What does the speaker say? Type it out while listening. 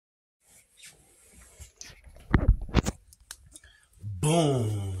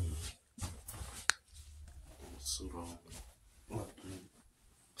Boom. Sudo. What?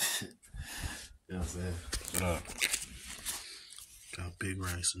 You know what I'm saying? What up? Got big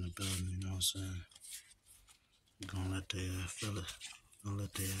racks in the building, you know what I'm saying? Gonna let their ass feel it. Gonna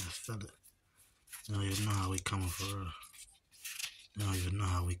let their ass feel it. You don't even know how we coming for real. You don't even know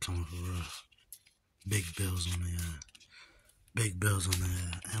how we coming for real. Big bills on the ass. Big bills on the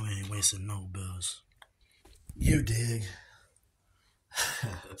ass. And we ain't wasting no bills. You dig?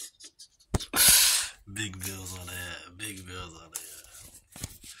 Big bills on the ass. Big bills on the ass.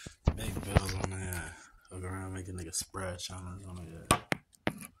 Big bills on the ass. Fuck around, make a nigga spread challenge on the ass.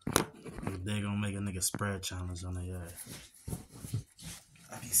 They gonna make a nigga spread challenge on the ass.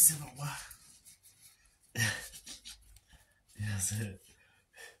 I be sitting on what? Yes, it.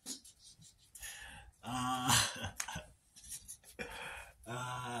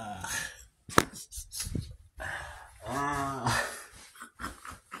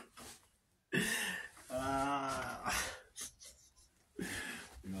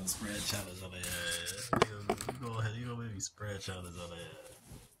 You gonna spread challenge on the ass. You go ahead, you gonna make me spread challenge on the ass.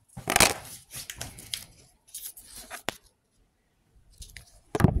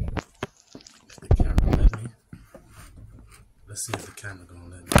 If the camera let me. Let's see if the camera gonna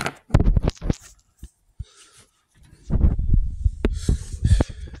let me.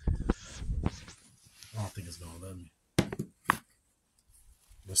 I don't think it's gonna let me.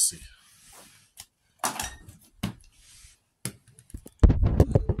 Let's see.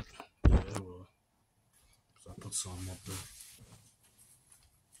 Yeah, it will. So I put something up there.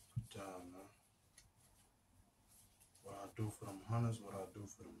 Damn, man. What I do for them hunters, what I do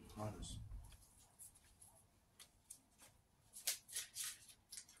for them hunters.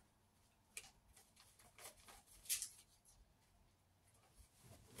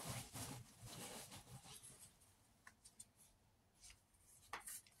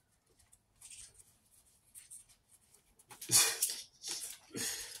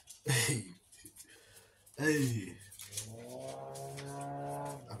 Hey.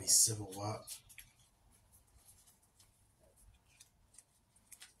 I be civil what?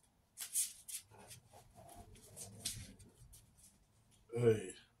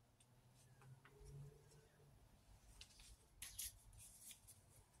 Hey.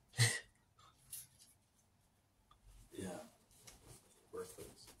 Yeah.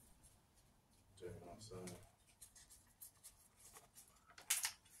 Worthless. You know what I'm saying?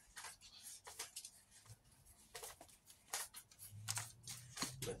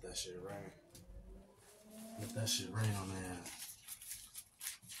 Let that shit rain. Let that shit rain on their ass.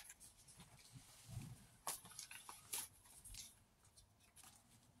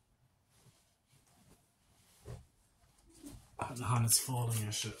 The hunters falling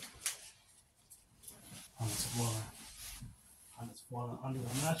and shit. Hunters falling under the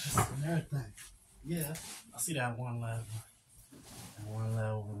mattress and everything. Yeah, I see that one lab. That one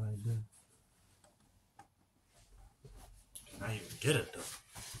lab over right there. Can I even get it though?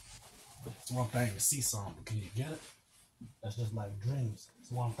 It's one thing to see something, but can you get it? That's just like dreams. It's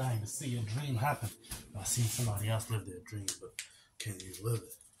one thing to see your dream happen. I see somebody else live their dream, but can you live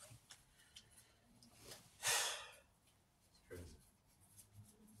it?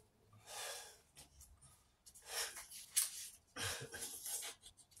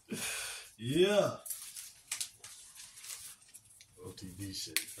 Yeah. OTV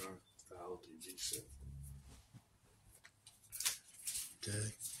shit, huh? It's the OTV shit.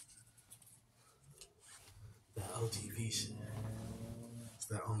 Okay. The OTV shit. It's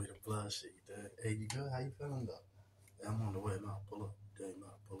that only the blood shit, you dig? Hey, you good? How you feeling though? Yeah, I'm on the way now. Pull up. Dang,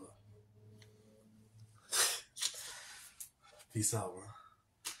 now pull up. Peace out, man.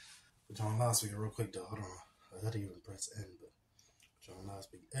 But John last week, real quick though. Hold on. I had to even press N, but John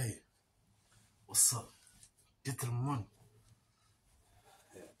last week. Hey. What's up? Get to the money.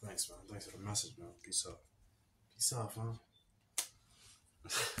 Yeah, thanks, man. Thanks for the message, man. Peace out. Peace out, man.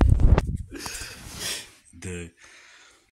 Dude.